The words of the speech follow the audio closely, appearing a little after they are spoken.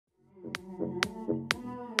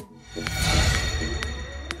There's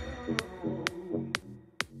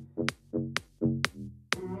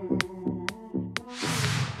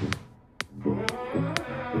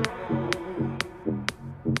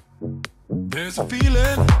a feeling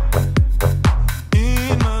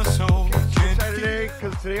in my soul. Excited today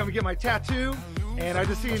because today I'm gonna get my tattoo, and I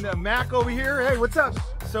just seen Mac over here. Hey, what's up?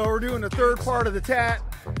 So we're doing the third part of the tat.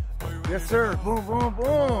 Yes, sir. Boom, boom,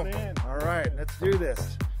 boom. All right, let's do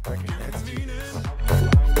this. Let's do this.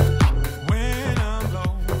 When I'm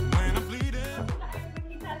low, when I'm bleeding.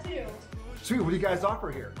 Tattoo. Sweet. What do you guys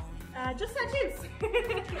offer here? Just tattoos. All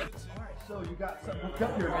right, so you got something hooked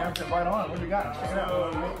up here, man. Right on. What do you got? Check it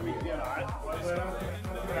out. What we got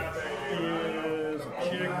is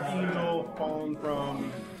Chick Angel falling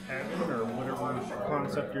from heaven, or whatever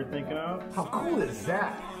concept you're thinking of. How cool is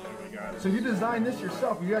that? So you designed this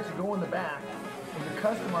yourself. You actually go in the back and you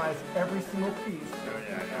customize every single piece.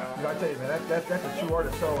 You gotta tell you, man, that's a true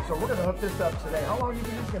artist. So we're gonna hook this up today. How long do you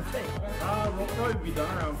think this is gonna take? We'll probably be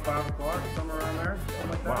done around 5 o'clock, somewhere around there. Something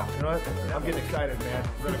like that. Wow. You know what? I'm getting excited, man.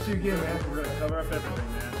 Good to see you again, man. We're gonna cover up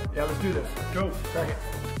everything, man. Yeah, let's do this. Go. Second.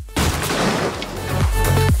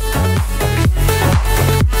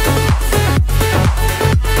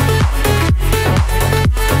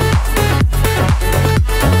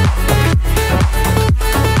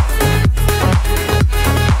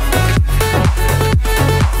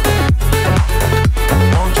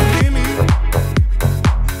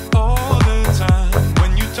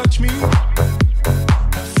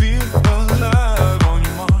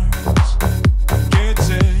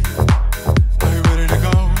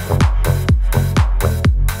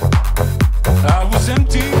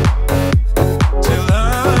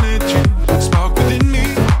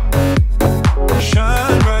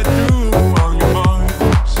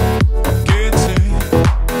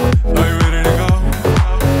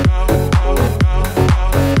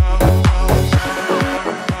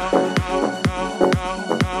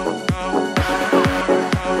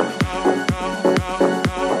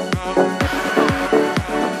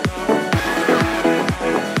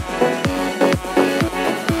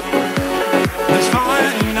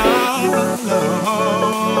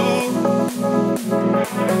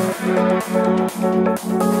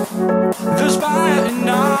 There's fire in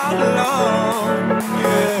our love,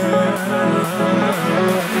 yeah.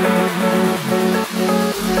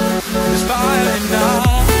 There's fire in our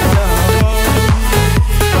love.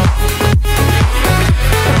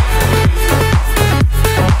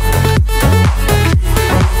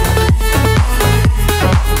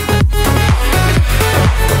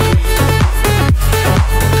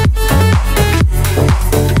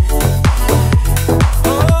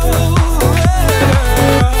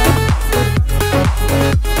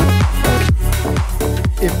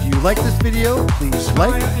 If you like this video, please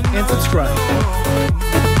like and subscribe.